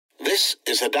This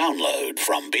is a download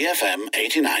from BFM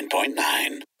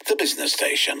 89.9, the business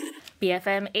station.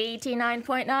 BFM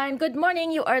 89.9. Good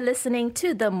morning. You are listening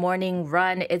to The Morning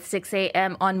Run. It's 6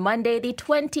 a.m. on Monday, the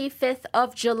 25th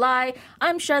of July.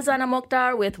 I'm Shazana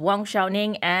Mokhtar with Wong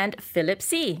Xiaoning and Philip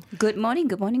C. Good morning.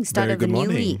 Good morning. Start of the new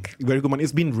week. Very good morning.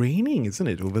 It's been raining, isn't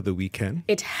it, over the weekend?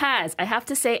 It has. I have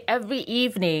to say, every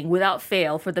evening, without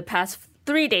fail, for the past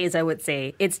 3 days, I would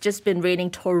say. It's just been raining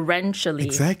torrentially.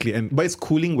 Exactly. But it's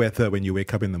cooling weather when you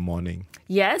wake up in the morning.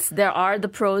 Yes, there are the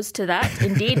pros to that,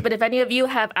 indeed. But if any of you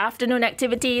have afternoon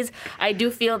activities, I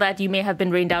do feel that you may have been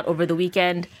rained out over the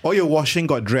weekend. Or your washing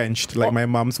got drenched, like my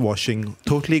mom's washing.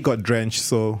 Totally got drenched.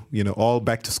 So, all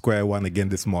back to square one again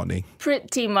this morning.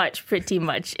 Pretty much.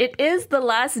 It is the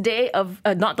last day of,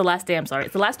 not the last day, I'm sorry.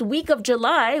 It's the last week of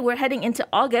July. We're heading into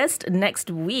August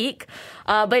next week.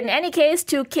 But in any case,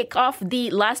 to kick off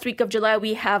the last week of July,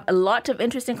 we have a lot of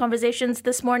interesting conversations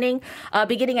this morning.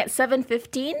 Beginning at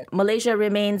 7:15, Malaysia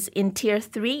remains in Tier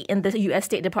 3 in the U.S.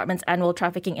 State Department's Annual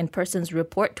Trafficking in Persons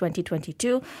Report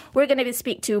 2022. We're going to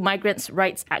speak to migrants'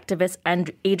 rights activist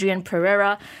Adrian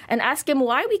Pereira and ask him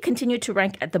why we continue to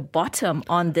rank at the bottom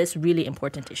on this really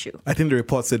important issue. I think the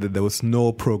report said that there was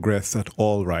no progress at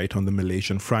all, right, on the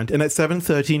Malaysian front. And at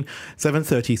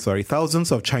 7:30,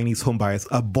 thousands of Chinese homebuyers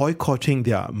are boycotting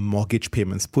their mortgage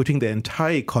payments, putting the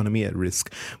entire economy at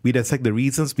risk. We dissect the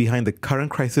reasons behind the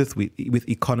current crisis with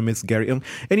economist Gary Ng.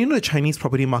 And the Chinese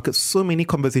property market, so many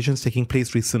conversations taking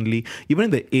place recently, even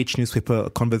in the Age newspaper,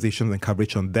 conversations and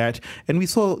coverage on that. And we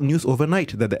saw news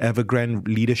overnight that the Evergrande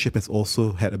leadership has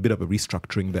also had a bit of a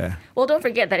restructuring there. Well, don't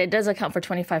forget that it does account for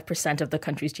 25% of the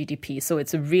country's GDP, so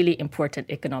it's a really important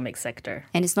economic sector.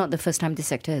 And it's not the first time the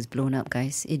sector has blown up,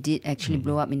 guys. It did actually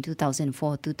blow up in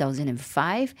 2004,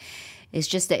 2005. It's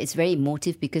just that it's very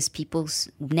emotive because people's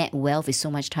net wealth is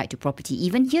so much tied to property.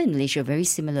 Even here in Malaysia, very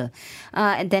similar.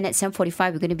 And then at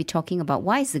 7:45, we're going to be talking about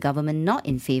why is the government not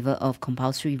in favour of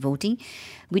compulsory voting.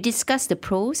 We discuss the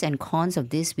pros and cons of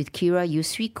this with Kira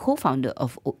Yusri, co-founder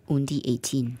of Undi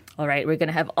 18. All right, we're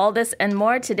going to have all this and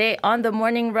more today on The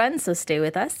Morning Run, so stay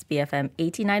with us, BFM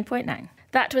 89.9.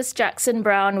 That was Jackson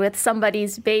Brown with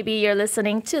Somebody's Baby. You're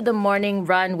listening to The Morning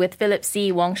Run with Philip C.,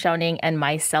 Wong Xiaoning, and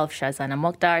myself, Shazana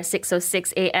Mokhtar,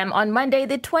 6:06 a.m. on Monday,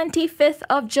 the 25th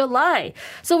of July.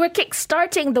 So we're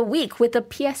kick-starting the week with a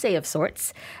PSA of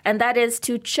sorts, and that is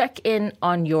to check in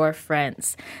on your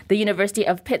friends. The University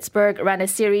of Pittsburgh ran a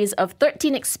series of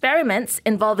 13 experiments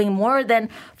involving more than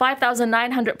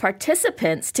 5,900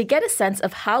 participants to get a sense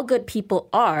of how good people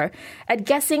are at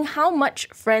guessing how much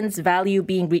friends value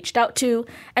being reached out to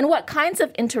and what kinds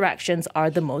of interactions are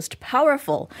the most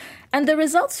powerful. And the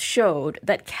results showed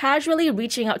that casually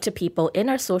reaching out to people in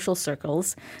our social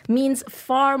circles means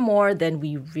far more than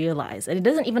we realize. And it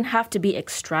doesn't even have to be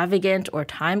extravagant or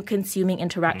time-consuming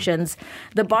interactions.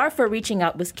 The bar for reaching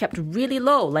out was kept really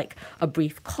low, like a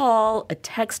brief call, a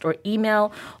text or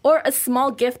email, or a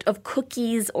small gift of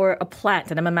cookies or a plant.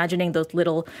 And I'm imagining those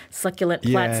little succulent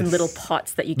plants in little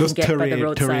pots that you can get by the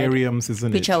roadside. Terrariums,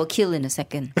 isn't it? Which I will kill in a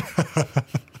second.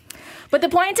 But the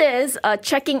point is,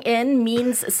 checking in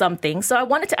means something. So I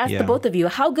wanted to ask the both of you,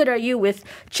 how good are you with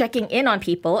checking in on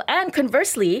people? And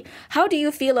conversely, how do you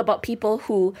feel about people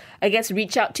who, I guess,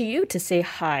 reach out to you to say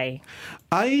hi?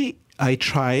 I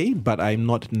try, but I'm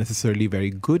not necessarily very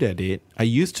good at it. I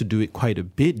used to do it quite a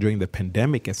bit during the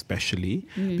pandemic, especially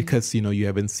because, you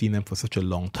haven't seen them for such a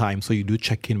long time. So you do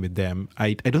check in with them.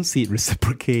 I don't see it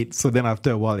reciprocate. So then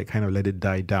after a while, I kind of let it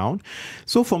die down.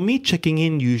 So for me, checking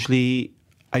in usually,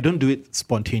 I don't do it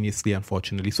spontaneously,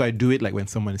 unfortunately. So I do it like when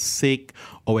someone is sick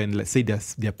or when, let's say,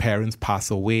 their parents pass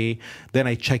away. Then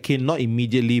I check in, not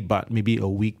immediately, but maybe a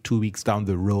week, 2 weeks down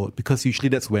the road. Because usually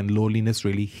that's when loneliness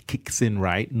really kicks in,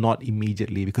 right? Not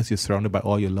immediately because you're surrounded by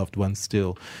all your loved ones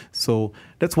still. So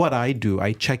that's what I do.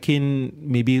 I check in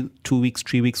maybe 2 weeks,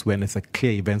 3 weeks when it's a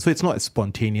clear event. So it's not as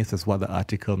spontaneous as what the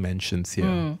article mentions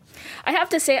here. I have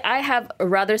to say I have a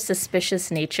rather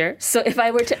suspicious nature. So if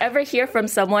I were to ever hear from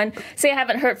someone, say I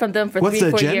haven't heard from them for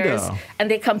 3-4 years,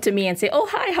 and they come to me and say, "Oh,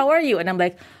 hi, how are you?" And I'm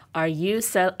like, Are you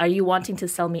wanting to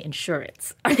sell me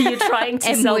insurance? Are you trying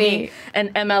to sell me an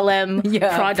MLM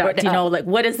product?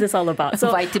 What is this all about?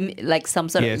 So, like some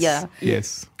sort of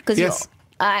Yes. Because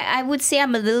I would say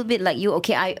I'm a little bit like you.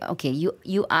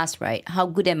 You asked, right? How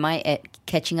good am I at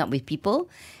catching up with people?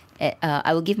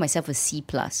 I will give myself a C+,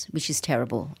 which is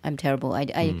terrible. I'm terrible.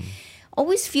 I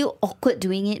always feel awkward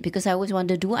doing it because I always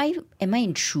wonder, am I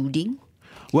intruding?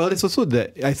 Well, it's also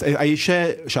that I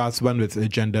share Shah's one with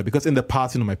gender because in the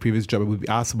past, my previous job, I would be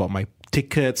asked about my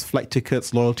tickets, flight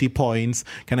tickets, loyalty points.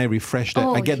 Can I refresh that?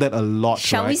 Oh, I get that a lot.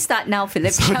 Shall right? we start now,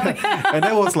 Philip? Shall we? And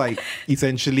that was like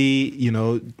essentially,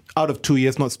 out of 2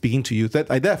 years not speaking to you.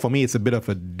 That for me, it's a bit of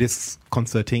a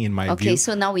disconcerting in my view. Okay,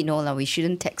 so now we know we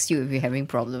shouldn't text you if you're having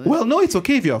problems. Well, no, it's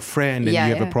okay if you're a friend and Yeah,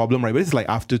 you have yeah. a problem, right? But it's like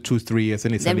after 2-3 years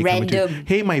and it's Then suddenly coming to you, random.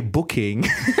 hey, my booking.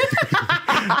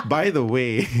 By the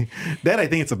way, that I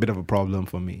think it's a bit of a problem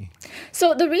for me.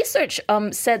 So the research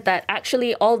said that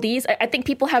actually all these, I think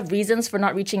people have reasons for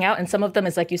not reaching out. And some of them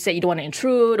is like you said, you don't want to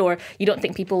intrude or you don't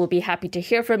think people will be happy to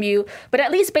hear from you. But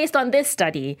at least based on this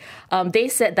study, they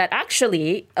said that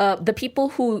actually the people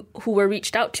who were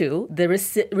reached out to, the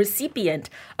recipient,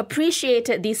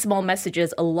 appreciated these small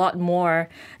messages a lot more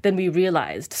than we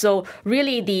realized. So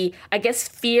really the, I guess,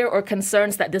 fear or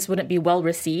concerns that this wouldn't be well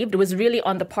received was really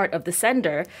on the part of the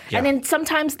sender. Yeah. And then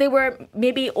sometimes they were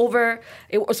maybe it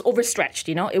was overstretched,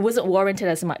 it wasn't warranted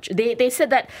as much. They said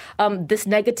that this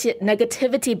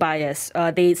negativity bias,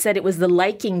 they said it was the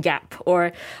liking gap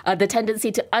or the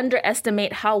tendency to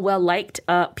underestimate how well liked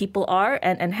people are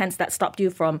and hence that stopped you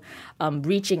from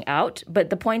reaching out. But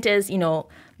the point is,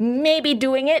 maybe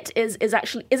doing it is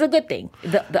a good thing.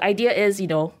 The idea is,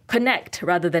 connect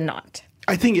rather than not.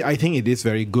 I think it is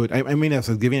very good. I mean, as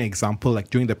I was giving an example,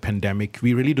 like during the pandemic,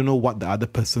 we really don't know what the other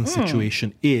person's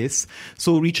situation is.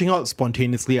 So reaching out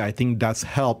spontaneously, I think does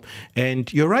help.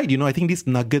 And you're right, I think these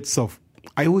nuggets of,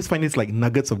 I always find it's like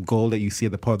nuggets of gold that you see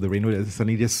at the part of the rainbow that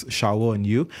suddenly just shower on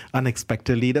you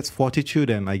unexpectedly. That's fortitude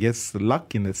and I guess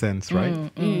luck in a sense,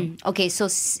 right? Okay, so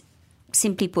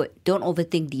simply put, don't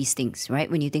overthink these things, right?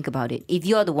 When you think about it. If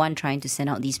you're the one trying to send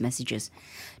out these messages,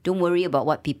 don't worry about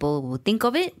what people will think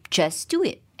of it. Just do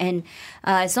it. And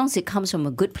as long as it comes from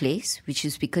a good place, which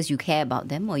is because you care about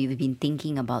them or you've been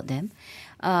thinking about them,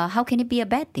 how can it be a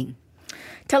bad thing?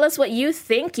 Tell us what you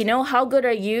think. How good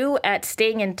are you at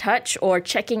staying in touch or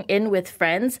checking in with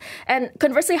friends? And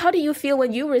conversely, how do you feel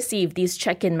when you receive these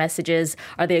check-in messages?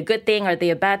 Are they a good thing? Are they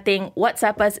a bad thing?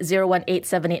 WhatsApp us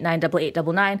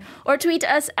 018-789-8899 or tweet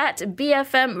us at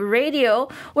BFM Radio.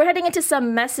 We're heading into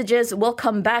some messages. We'll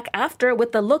come back after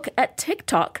with a look at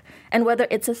TikTok and whether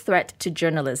it's a threat to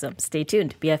journalism. Stay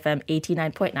tuned. BFM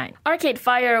 89.9. Arcade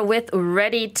Fire with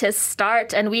Ready to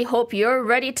Start. And we hope you're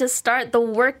ready to start the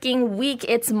working week.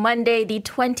 It's Monday, the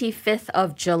 25th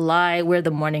of July. We're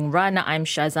the Morning Run. I'm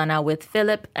Shazana with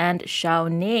Philip and Shao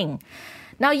Ning.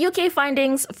 Now, UK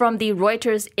findings from the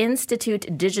Reuters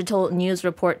Institute Digital News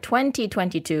Report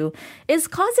 2022 is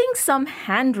causing some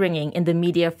hand-wringing in the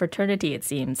media fraternity, it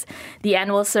seems. The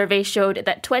annual survey showed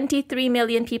that 23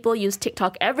 million people use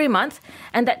TikTok every month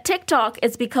and that TikTok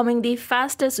is becoming the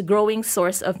fastest growing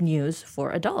source of news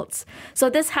for adults. So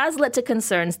this has led to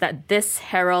concerns that this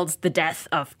heralds the death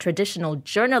of traditional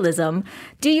journalism.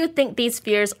 Do you think these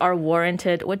fears are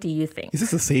warranted? What do you think? Is this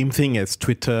the same thing as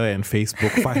Twitter and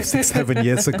Facebook 5, 6, 7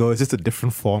 years ago? It's just a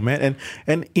different format.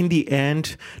 And in the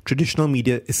end, traditional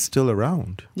media is still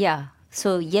around. Yeah.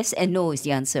 So yes and no is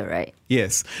the answer, right?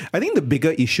 Yes. I think the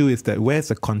bigger issue is that where's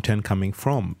the content coming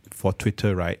from for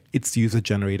Twitter, right? It's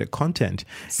user-generated content.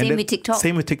 Same with TikTok.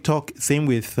 Same with TikTok. Same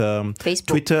with Facebook.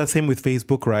 Twitter. Same with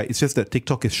Facebook, right? It's just that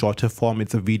TikTok is shorter form.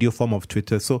 It's a video form of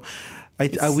Twitter. So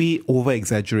are we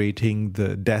over-exaggerating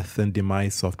the death and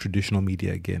demise of traditional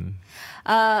media again?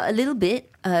 A little bit.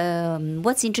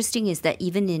 What's interesting is that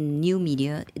even in new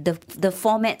media, the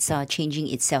formats are changing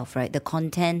itself, right? The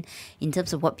content in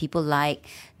terms of what people like,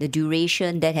 the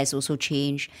duration, that has also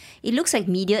changed. It looks like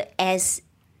media as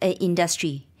an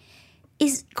industry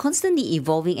is constantly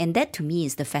evolving, and that to me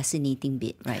is the fascinating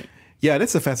bit, right? Yeah,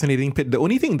 that's a fascinating bit. The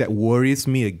only thing that worries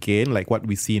me again, like what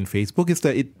we see in Facebook, is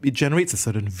that it generates a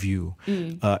certain view.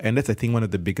 And that's, I think, one of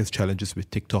the biggest challenges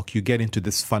with TikTok. You get into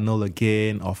this funnel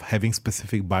again of having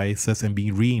specific biases and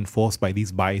being reinforced by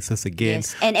these biases again.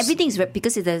 Yes, and everything's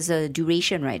because there's a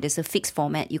duration, right? There's a fixed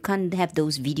format. You can't have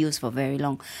those videos for very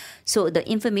long. So the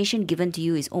information given to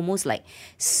you is almost like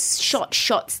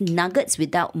shots, nuggets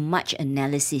without much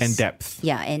analysis. And depth.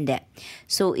 Yeah, and depth.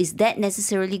 So is that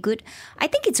necessarily good? I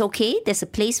think it's okay. There's a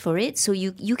place for it. So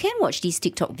you can watch these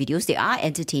TikTok videos. They are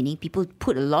entertaining. People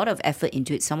put a lot of effort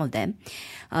into it, some of them.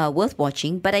 Worth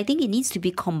watching. But I think it needs to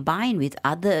be combined with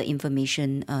other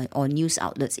information or news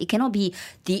outlets. It cannot be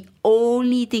the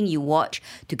only thing you watch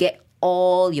to get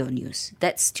all your news.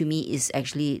 That's, to me, is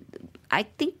actually, I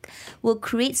think, will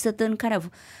create certain kind of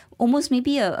almost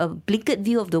maybe a blinkered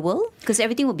view of the world? Because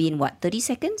everything will be in what, 30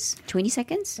 seconds, 20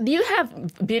 seconds? You have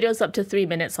videos up to 3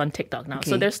 minutes on TikTok now.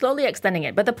 So Okay. they're slowly extending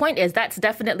it. But the point is that's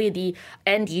definitely the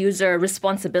end user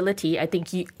responsibility. I think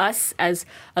us as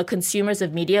consumers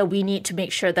of media, we need to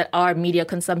make sure that our media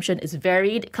consumption is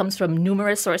varied, comes from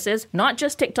numerous sources, not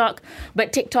just TikTok,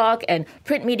 but TikTok and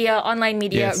print media, online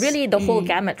media, Yes. really the whole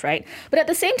gamut, right? But at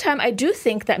the same time, I do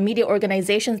think that media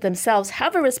organizations themselves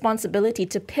have a responsibility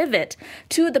to pivot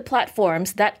to the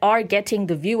platforms that are getting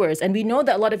the viewers. And we know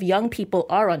that a lot of young people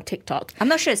are on TikTok. I'm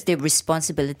not sure it's their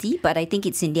responsibility, but I think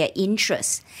it's in their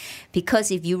interest.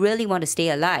 Because if you really want to stay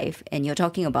alive, and you're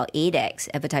talking about ADAX,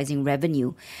 advertising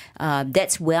revenue,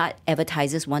 that's what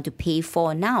advertisers want to pay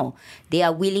for now. They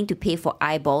are willing to pay for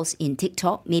eyeballs in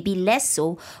TikTok, maybe less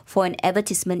so for an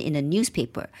advertisement in a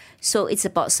newspaper. So it's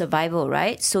about survival,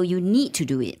 right? So you need to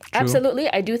do it.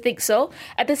 Absolutely, I do think so.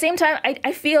 At the same time,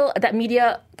 I feel that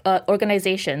media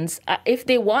organizations, if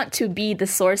they want to be the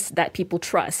source that people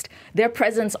trust, their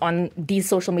presence on these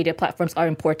social media platforms are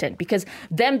important because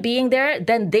them being there,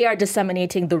 then they are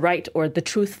disseminating the right or the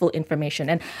truthful information.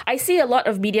 And I see a lot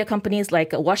of media companies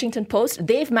like Washington Post,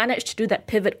 they've managed to do that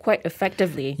pivot quite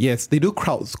effectively. Yes, they do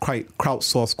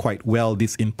crowdsource quite well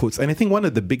these inputs. And I think one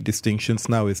of the big distinctions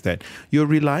now is that you're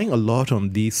relying a lot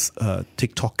on these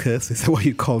TikTokers, is that what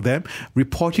you call them,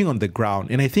 reporting on the ground.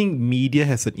 And I think media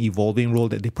has an evolving role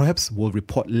that they perhaps will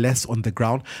report less on the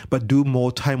ground, but do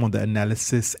more time on the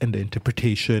analysis and the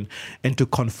interpretation and to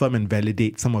confirm and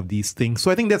validate some of these things. So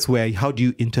I think that's where, how do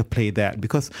you interplay that?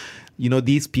 Because, you know,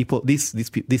 these people, these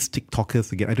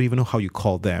TikTokers, again, I don't even know how you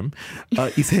call them,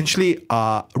 essentially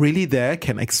are really there,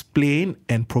 can explain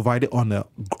and provide it on a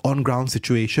on-ground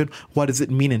situation. What does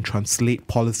it mean and translate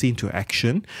policy into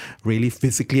action, really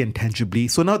physically and tangibly?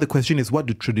 So now the question is, what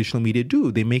do traditional media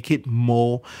do? They make it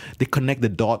more, they connect the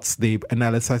dots, they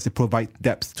analyze, they provide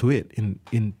depth to it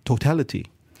in totality.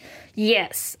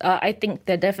 Yes, I think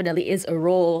there definitely is a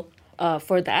role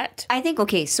for that. I think,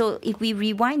 okay, so if we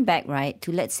rewind back, right,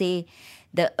 to let's say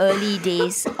the early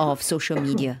days of social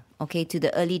media, okay, to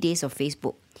the early days of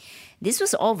Facebook, this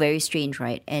was all very strange,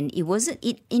 right? And it wasn't,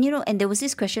 and, you know, and there was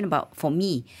this question about, for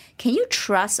me, can you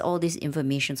trust all these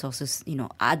information sources, you know,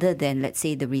 other than, let's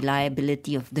say, the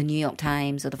reliability of the New York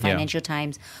Times or the Financial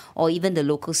Times or even the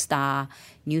local Star,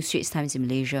 News Straits Times in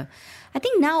Malaysia? I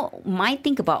think now my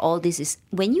think about all this is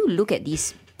when you look at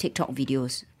these TikTok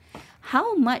videos,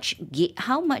 how much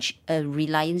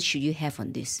reliance should you have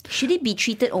on this? Should it be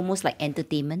treated almost like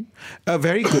entertainment? A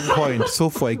very good point. So,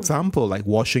 for example, like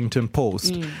Washington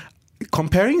Post,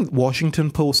 comparing Washington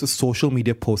Post's social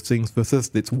media postings versus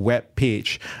its web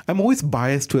page, I'm always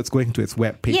biased towards going to its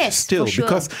web page Yes, for sure.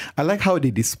 because I like how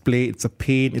they display. It's a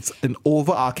pane. It's an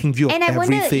overarching view of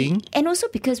everything. Wonder, and also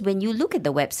because when you look at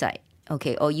the website,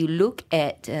 okay, or you look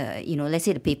at, let's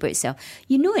say the paper itself,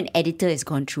 you know an editor has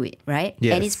gone through it, right?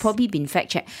 Yes. And it's probably been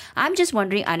fact-checked. I'm just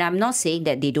wondering, and I'm not saying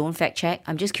that they don't fact-check,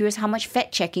 I'm just curious how much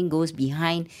fact-checking goes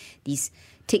behind these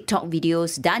TikTok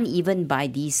videos done even by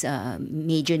these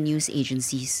major news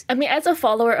agencies. I mean, as a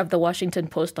follower of the Washington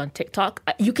Post on TikTok,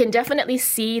 you can definitely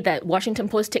see that Washington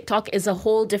Post TikTok is a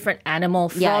whole different animal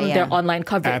from their online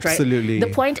coverage, Absolutely. right?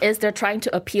 The point is they're trying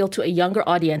to appeal to a younger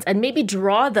audience and maybe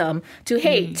draw them to,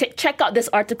 hey, check out this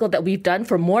article that we've done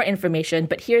for more information,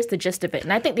 but here's the gist of it.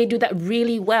 And I think they do that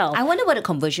really well. I wonder what the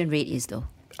conversion rate is though.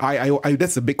 I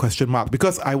that's a big question mark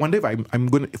because I wonder if I'm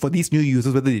going to, for these new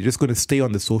users, whether they're just going to stay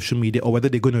on the social media or whether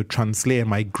they're going to translate and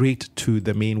migrate to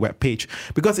the main web page,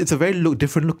 because it's a very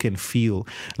different look and feel.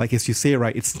 Like as you say,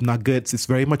 right, it's nuggets. It's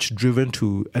very much driven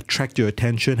to attract your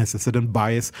attention, has a certain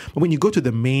bias. But when you go to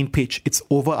the main page, it's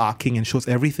overarching and shows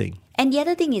everything. And the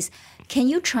other thing is, can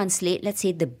you translate, let's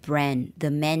say, the brand, the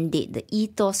mandate, the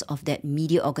ethos of that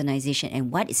media organization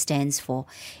and what it stands for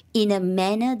in a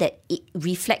manner that it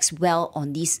reflects well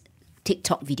on these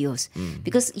TikTok videos?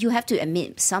 Because you have to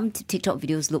admit, some TikTok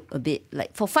videos look a bit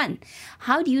like for fun.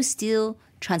 How do you still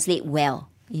translate well?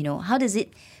 You know, how does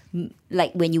it,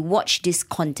 like when you watch this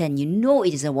content, you know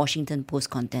it is a Washington Post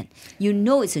content. You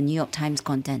know it's a New York Times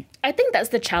content. I think that's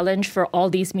the challenge for all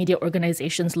these media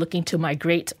organizations looking to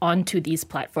migrate onto these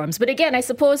platforms. But again, I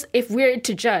suppose if we're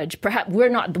to judge, perhaps we're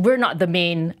not the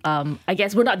main, I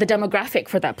guess we're not the demographic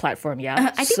for that platform,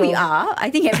 yeah? I think we are. I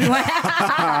think everyone...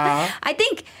 I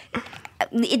think...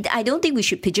 I don't think we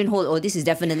should pigeonhole, oh, this is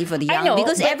definitely for the young. I know,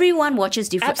 because everyone watches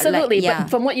different... Absolutely.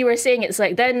 But from what you were saying, it's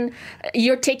like then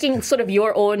you're taking sort of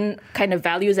your own kind of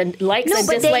values and likes and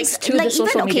dislikes to the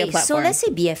social media platform. So let's say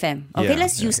BFM. Okay, Yeah,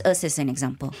 let's use us as an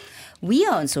example. We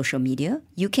are on social media.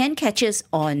 You can catch us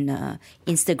on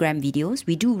Instagram videos.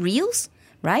 We do reels.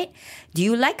 right? Do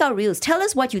you like our reels? Tell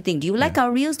us what you think. Do you like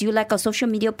our reels? Do you like our social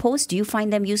media posts? Do you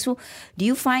find them useful? Do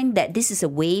you find that this is a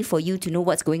way for you to know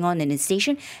what's going on in the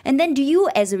station? And then do you,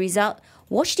 as a result,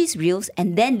 watch these reels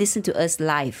and then listen to us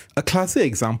live? A classic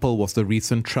example was the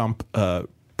recent Trump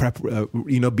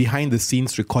behind the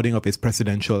scenes recording of his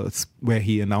presidential, where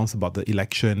he announced about the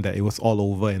election, that it was all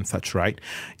over and such, right?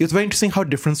 It was very interesting how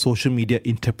different social media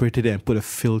interpreted it and put a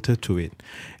filter to it.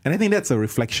 And I think that's a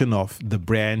reflection of the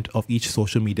brand of each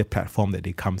social media platform that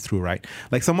they come through, right?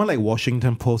 Like someone like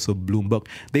Washington Post or Bloomberg,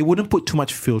 they wouldn't put too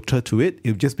much filter to it. It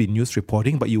would just be news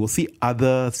reporting, but you will see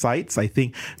other sites, I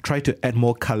think, try to add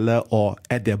more color or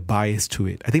add their bias to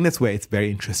it. I think that's where it's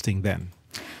very interesting then.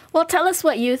 Well, tell us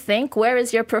what you think. Where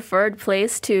is your preferred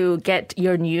place to get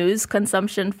your news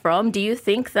consumption from? Do you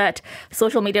think that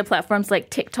social media platforms like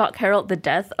TikTok herald the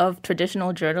death of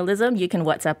traditional journalism? You can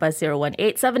WhatsApp us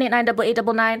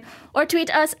 018-789-8899 or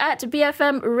tweet us at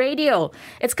BFM Radio.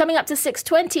 It's coming up to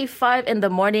 6:25 in the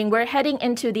morning. We're heading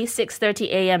into the 6:30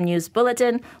 a.m. news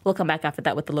bulletin. We'll come back after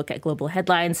that with a look at global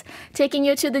headlines. Taking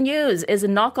you to the news is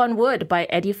Knock on Wood by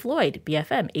Eddie Floyd,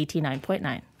 BFM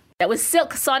 89.9. That was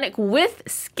Silk Sonic with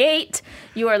Skate.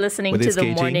 You are listening to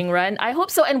The Morning Run. I hope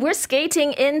so. And we're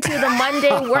skating into the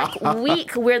Monday work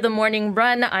week. We're The Morning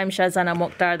Run. I'm Shazana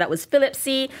Mokhtar. That was Philip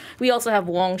C. We also have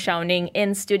Wong Xiaoning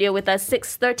in studio with us,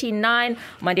 6:39,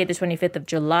 Monday the 25th of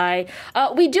July.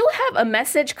 We do have a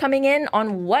message coming in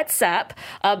on WhatsApp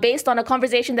based on a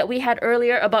conversation that we had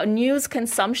earlier about news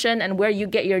consumption and where you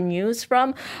get your news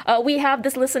from. We have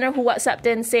this listener who WhatsApped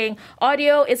in saying,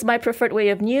 audio is my preferred way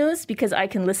of news because I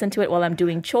can listen to it while I'm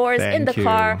doing chores in the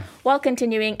car while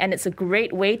continuing, and it's a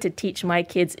great way to teach my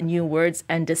kids new words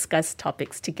and discuss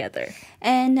topics together.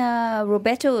 And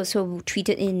Roberto also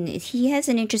tweeted in, he has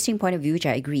an interesting point of view, which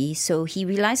I agree. So he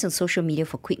relies on social media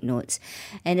for quick notes.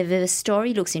 And if a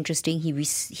story looks interesting,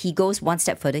 he goes one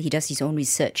step further. He does his own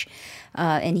research.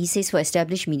 And he says for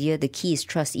established media, the key is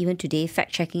trust. Even today,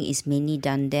 fact-checking is mainly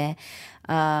done there.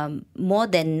 More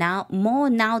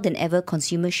now than ever,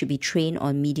 consumers should be trained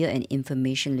on media and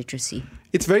information literacy.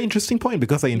 It's a very interesting point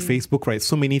because in Facebook, right,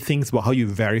 so many things about how you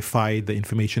verify the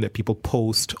information that people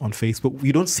post on Facebook.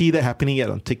 You don't see that happening yet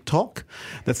on TikTok.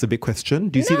 That's the big question.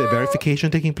 Do you see the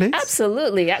verification taking place?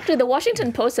 Absolutely. Actually, the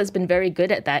Washington Post has been very good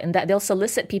at that, in that they'll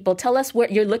solicit people. Tell us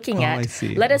what you're looking at. I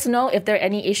see. Let us know if there are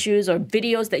any issues or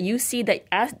videos that you see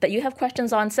that you have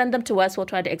questions on. Send them to us. We'll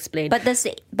try to explain. But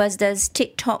does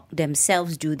TikTok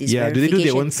themselves do this verification? Do they do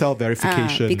their own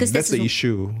self-verification? Because that's the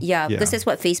issue. Yeah, because that's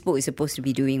what Facebook is supposed to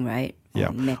be doing, right?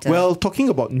 Yeah. Well, talking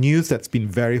about news that's been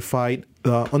verified,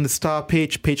 on the Star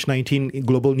page 19,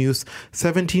 Global News,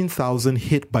 17,000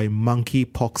 hit by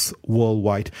monkeypox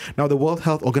worldwide. Now, the World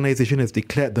Health Organization has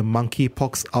declared the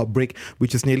monkeypox outbreak,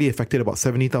 which has nearly affected about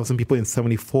 70,000 people in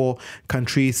 74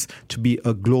 countries, to be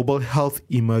a global health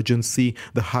emergency,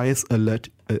 the highest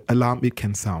alarm it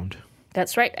can sound.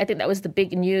 That's right. I think that was the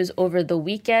big news over the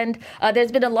weekend.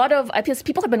 There's been a lot of,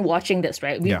 people have been watching this,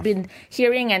 right? We've been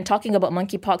hearing and talking about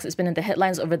monkeypox. It's been in the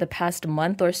headlines over the past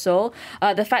month or so.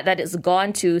 The fact that it's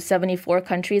gone to 74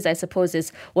 countries, I suppose,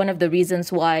 is one of the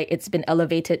reasons why it's been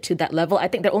elevated to that level. I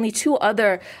think there are only two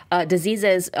other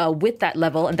diseases with that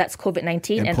level, and that's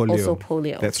COVID-19 and also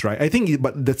polio. That's right. I think,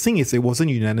 but the thing is, it wasn't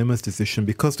a unanimous decision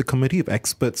because the committee of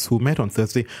experts who met on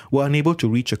Thursday were unable to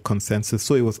reach a consensus.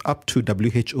 So it was up to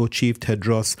WHO Chief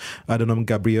Tedros Adhanom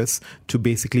Ghebreyesus to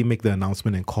basically make the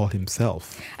announcement and call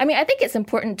himself. I mean, I think it's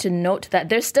important to note that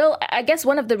there's still, I guess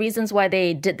one of the reasons why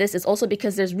they did this is also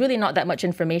because there's really not that much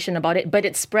information about it, but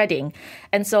it's spreading.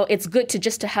 And so it's good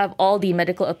to have all the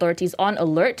medical authorities on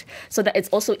alert so that it's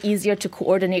also easier to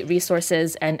coordinate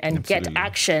resources and get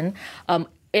action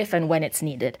if and when it's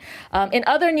needed. In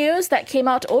other news that came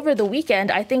out over the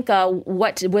weekend, I think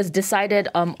what was decided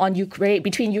on Ukraine,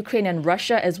 between Ukraine and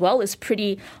Russia as well, is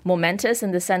pretty momentous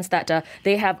in the sense that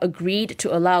they have agreed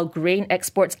to allow grain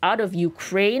exports out of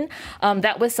Ukraine.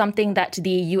 That was something that the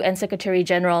UN Secretary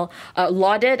General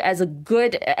lauded as a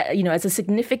good, as a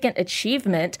significant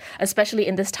achievement, especially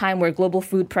in this time where global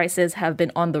food prices have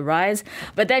been on the rise.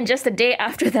 But then just a day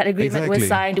after that agreement was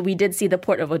signed, we did see the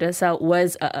port of Odessa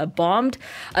was bombed.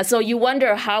 So you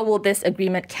wonder, how will this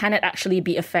agreement, can it actually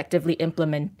be effectively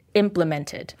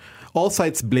implemented? all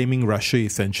sides blaming Russia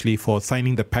essentially for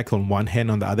signing the pact on one hand,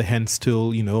 on the other hand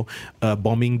still,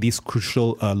 bombing these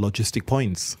crucial logistic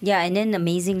points. Yeah, and then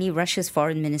amazingly, Russia's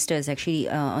foreign minister is actually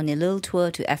on a little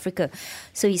tour to Africa.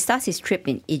 So he starts his trip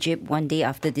in Egypt one day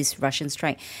after this Russian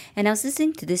strike. And I was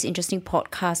listening to this interesting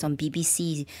podcast on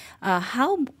BBC,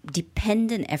 how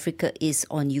dependent Africa is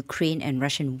on Ukraine and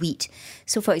Russian wheat.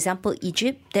 So for example,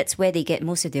 Egypt, that's where they get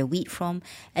most of their wheat from.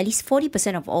 At least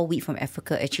 40% of all wheat from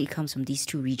Africa actually comes from these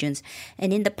two regions.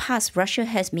 And in the past, Russia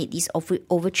has made these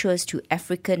overtures to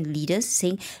African leaders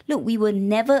saying, look, we were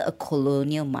never a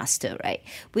colonial master, right?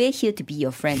 We're here to be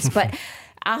your friends. But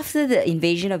after the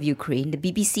invasion of Ukraine, the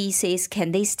BBC says,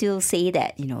 can they still say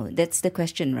that? That's the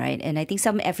question, right? And I think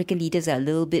some African leaders are a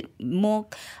little bit more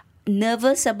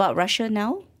nervous about Russia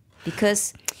now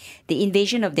because the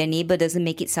invasion of their neighbor doesn't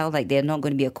make it sound like they're not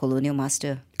going to be a colonial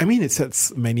master. I mean, it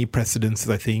sets many precedents,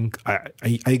 I think.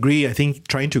 I agree. I think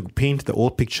trying to paint the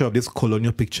old picture of this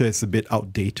colonial picture is a bit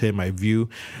outdated in my view.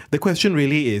 The question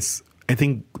really is, I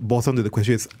think boils down to the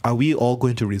question is, are we all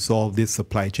going to resolve this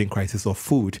supply chain crisis of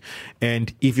food?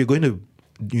 And if you're going to,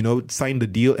 sign the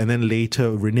deal and then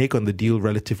later renege on the deal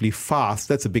relatively fast,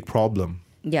 that's a big problem.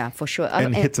 Yeah, for sure.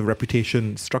 And hits a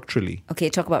reputation structurally. Okay,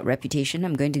 talk about reputation.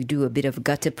 I'm going to do a bit of a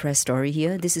gutter press story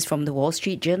here. This is from the Wall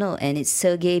Street Journal, and it's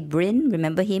Sergey Brin.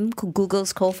 Remember him,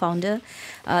 Google's co-founder.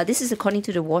 This is according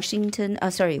to the Wall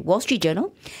Street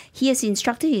Journal. He has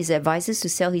instructed his advisors to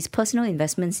sell his personal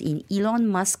investments in Elon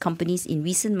Musk companies in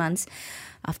recent months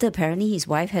after apparently his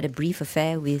wife had a brief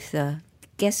affair with,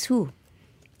 guess who?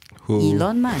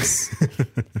 Elon Musk.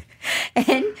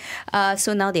 And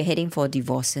so now they're heading for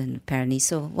divorce, and apparently.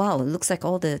 So, wow, it looks like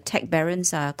all the tech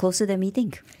barons are closer than we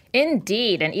think.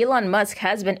 Indeed, and Elon Musk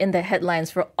has been in the headlines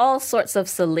for all sorts of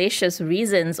salacious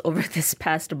reasons over this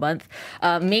past month,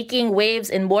 making waves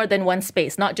in more than one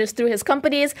space, not just through his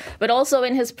companies, but also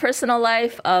in his personal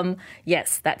life.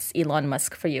 Yes, that's Elon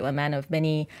Musk for you, a man of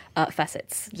many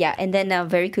facets. Yeah, and then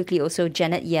very quickly also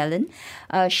Janet Yellen.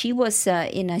 She was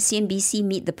in a CNBC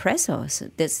Meet the Press. So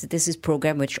this is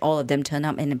program which all of them turn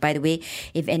up. And by the way,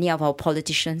 if any of our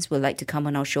politicians would like to come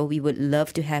on our show, we would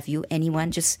love to have you.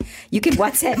 Anyone, you can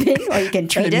WhatsApp or you can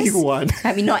tweet us.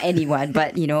 I mean, not anyone,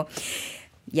 but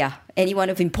yeah,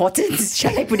 anyone of importance.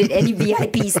 Shall I put it? Any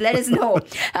VIPs? Let us know.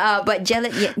 But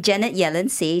Janet Yellen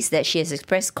says that she has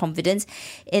expressed confidence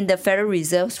in the Federal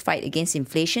Reserve's fight against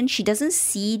inflation. She doesn't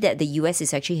see that the US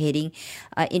is actually heading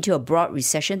into a broad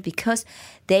recession because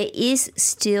there is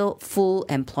still full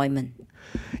employment.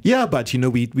 Yeah, but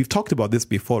we've talked about this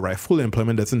before, right? Full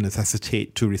employment doesn't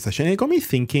necessitate to recession. And it got me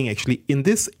thinking, actually, in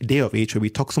this day of age where we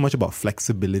talk so much about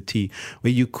flexibility,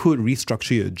 where you could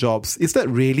restructure your jobs, is that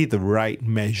really the right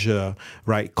measure,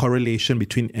 right? Correlation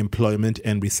between employment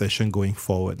and recession going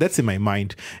forward? That's in my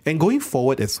mind. And going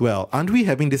forward as well, aren't we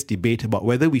having this debate about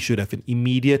whether we should have an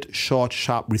immediate, short,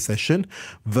 sharp recession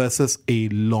versus a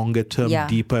longer term,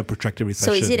 deeper, protracted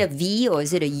recession? So is it a V or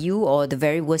is it a U, or the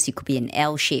very worst, it could be an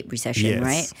L-shaped recession? Yes.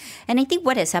 Right? And I think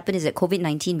what has happened is that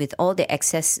COVID-19, with all the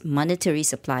excess monetary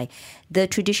supply, the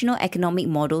traditional economic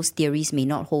models theories may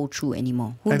not hold true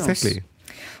anymore. Who knows? Exactly.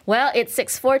 Well, it's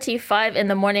 6:45 in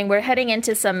the morning. We're heading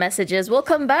into some messages. We'll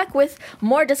come back with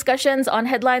more discussions on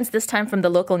headlines, this time from the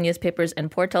local newspapers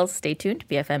and portals. Stay tuned,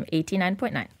 BFM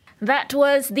 89.9. That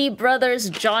was the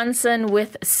Brothers Johnson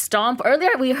with Stomp.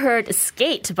 Earlier we heard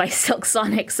Skate by Silk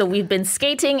Sonic. So we've been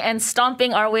skating and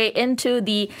stomping our way into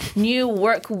the new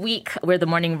work week. We're the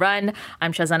Morning Run.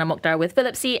 I'm Shazana Mokhtar with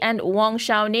Philip C. and Wong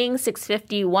Shao Ning,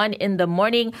 6:51 in the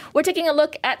morning. We're taking a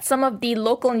look at some of the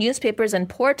local newspapers and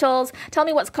portals. Tell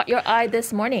me what's caught your eye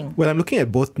this morning. Well, I'm looking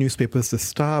at both newspapers, the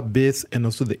Star, Biz, and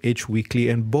also the Edge Weekly,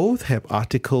 and both have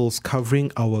articles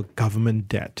covering our government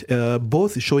debt,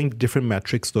 both showing different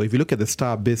metrics though. If you look at the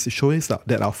Star Biz, it shows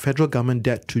that our federal government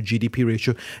debt to GDP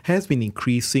ratio has been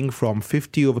increasing from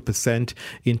 50%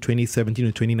 in 2017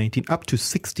 to 2019 up to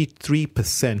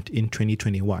 63% in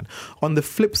 2021. On the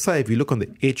flip side, if you look on the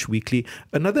Edge Weekly,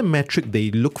 another metric they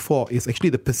look for is actually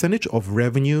the percentage of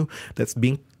revenue that's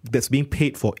being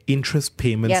paid for interest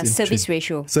payments. Yeah, service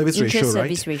ratio. Service ratio, right?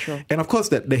 Service ratio. And of course,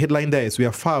 the headline there is we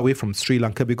are far away from Sri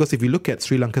Lanka, because if you look at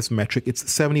Sri Lanka's metric, it's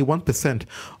 71%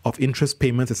 of interest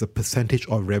payments as a percentage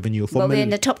of revenue. But we're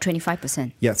in the top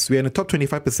 25%. Yes, we're in the top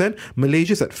 25%.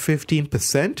 Malaysia's at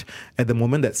 15% at the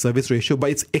moment, that service ratio,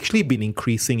 but it's actually been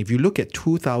increasing. If you look at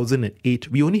 2008,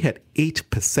 we only had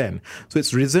 8%. So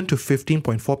it's risen to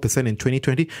 15.4% in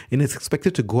 2020, and it's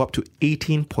expected to go up to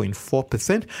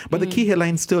 18.4%. But the key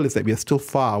headline still is that we are still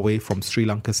far away from Sri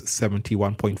Lanka's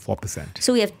 71.4%.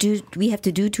 So we have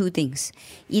to do two things.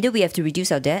 Either we have to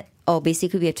reduce our debt, or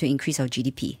basically we have to increase our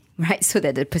GDP. right? So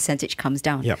that the percentage comes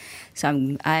down. Yep. So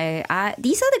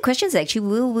these are the questions actually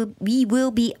we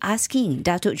will be asking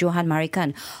Datuk Johan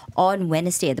Marikan on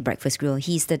Wednesday at the Breakfast Grill.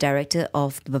 He's the director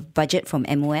of the budget from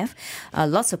MOF.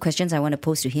 Lots of questions I want to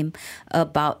pose to him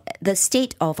about the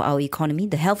state of our economy,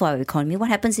 the health of our economy. What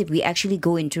happens if we actually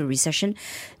go into a recession?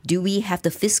 Do we have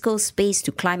the fiscal space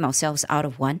to climb ourselves out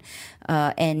of one?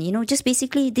 And, just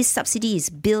basically this subsidies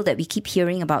bill that we keep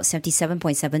hearing about,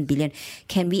 77.7 billion,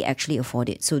 can we actually afford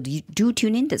it? So do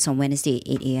tune in. That's on Wednesday,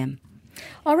 8 a.m.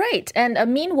 All right. And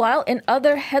meanwhile, in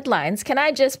other headlines, can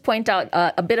I just point out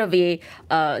a bit of a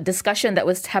discussion that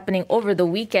was happening over the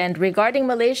weekend regarding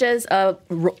Malaysia's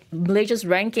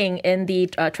ranking in the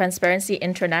Transparency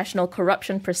International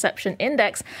Corruption Perception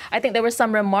Index? I think there were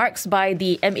some remarks by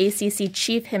the MACC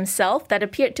chief himself that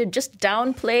appeared to just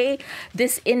downplay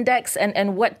this index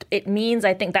and what it means.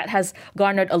 I think that has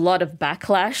garnered a lot of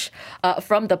backlash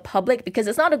from the public, because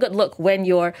it's not a good look when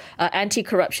your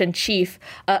anti-corruption chief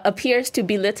appears to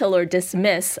belittle or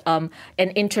dismiss an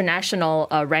international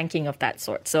ranking of that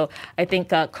sort. So I think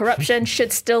corruption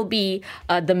should still be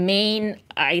the main,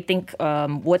 I think,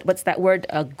 what's that word,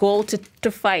 goal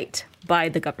to fight by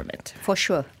the government. For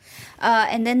sure.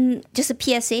 And then just a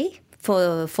PSA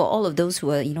for all of those who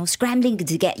were, scrambling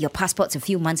to get your passports a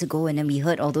few months ago, and then we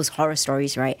heard all those horror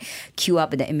stories, right? Queue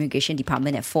up at the immigration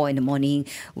department at 4 a.m,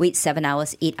 wait 7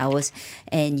 hours, 8 hours,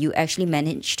 and you actually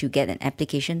managed to get an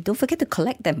application. Don't forget to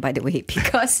collect them, by the way,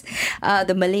 because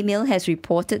the Malay Mail has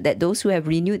reported that those who have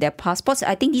renewed their passports,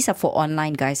 I think these are for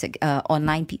online guys,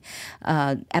 online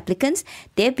applicants,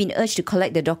 they've been urged to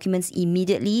collect the documents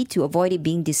immediately to avoid it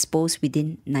being disposed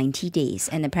within 90 days.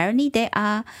 And apparently there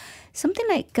are something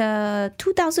like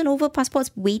 2,000 over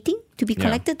passports waiting to be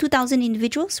collected, 2,000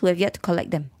 individuals who have yet to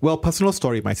collect them. Well, personal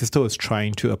story, my sister was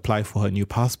trying to apply for her new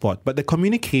passport, but the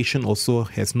communication also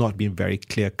has not been very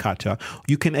clear-cut.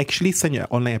 You can actually send your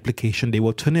online application. They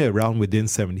will turn it around within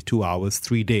 72 hours,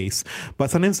 3 days.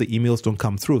 But sometimes the emails don't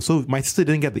come through. So my sister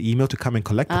didn't get the email to come and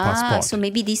collect the passport. So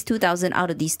maybe these 2,000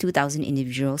 out of these 2,000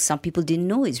 individuals, some people didn't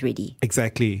know it's ready.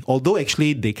 Exactly. Although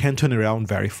actually they can turn around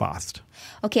very fast.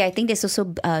 Okay, I think there's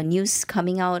also news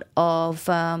coming out of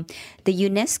the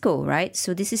UNESCO, right?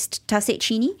 So this is Tasik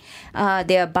Chini.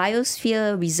 Their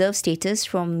biosphere reserve status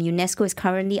from UNESCO is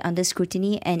currently under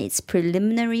scrutiny, and its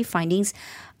preliminary findings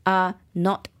are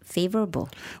not favourable.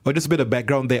 Well, just a bit of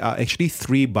background. There are actually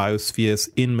 3 biospheres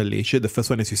in Malaysia. The first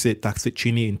one, as you said, Tasik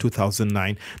Chini in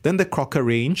 2009. Then the Crocker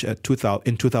Range in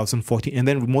 2014. And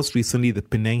then most recently, the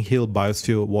Penang Hill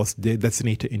Biosphere was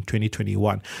designated in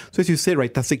 2021. So as you said,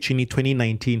 right, Tasik Chini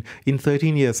 2019. In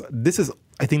 13 years, this is,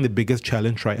 I think, the biggest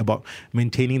challenge, right, about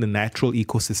maintaining the natural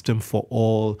ecosystem for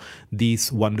all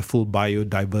these wonderful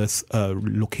biodiverse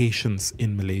locations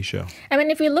in Malaysia. I mean,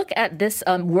 if we look at this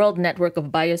world network of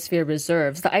biosphere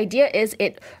reserves, the idea is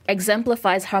it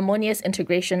exemplifies harmonious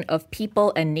integration of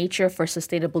people and nature for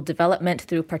sustainable development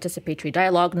through participatory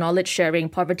dialogue, knowledge sharing,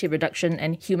 poverty reduction,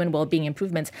 and human well-being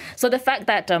improvements. So the fact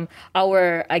that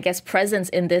our, I guess, presence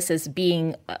in this is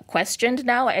being questioned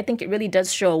now, I think it really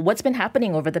does show what's been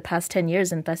happening over the past 10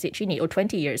 years in Tasik Chini, or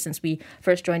 20 years since we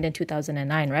first joined in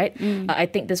 2009, right? I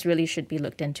think this really should be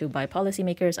looked into by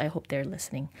policymakers. I hope they're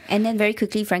listening. And then very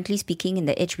quickly, frankly speaking, in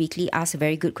the Edge Weekly asked a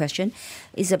very good question.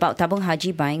 It's about Tabung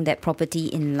Haji buying that property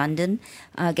in London.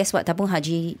 Guess what? Tabung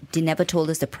Haji never told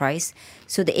us the price.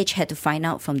 So the Edge had to find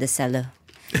out from the seller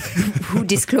who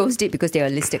disclosed it, because they're a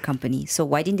listed company. So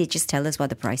why didn't they just tell us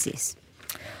what the price is?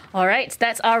 All right,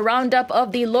 that's our roundup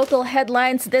of the local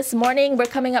headlines this morning. We're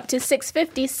coming up to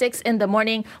 6:56 in the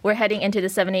morning. We're heading into the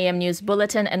 7 a.m. news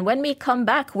bulletin. And when we come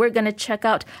back, we're going to check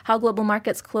out how global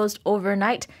markets closed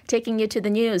overnight, taking you to the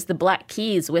news, the Black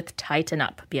Keys with Tighten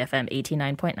Up, BFM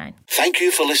 89.9. Thank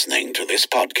you for listening to this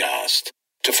podcast.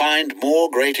 To find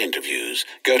more great interviews,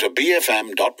 go to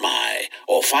bfm.my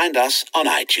or find us on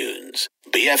iTunes.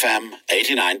 BFM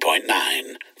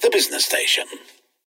 89.9, the business station.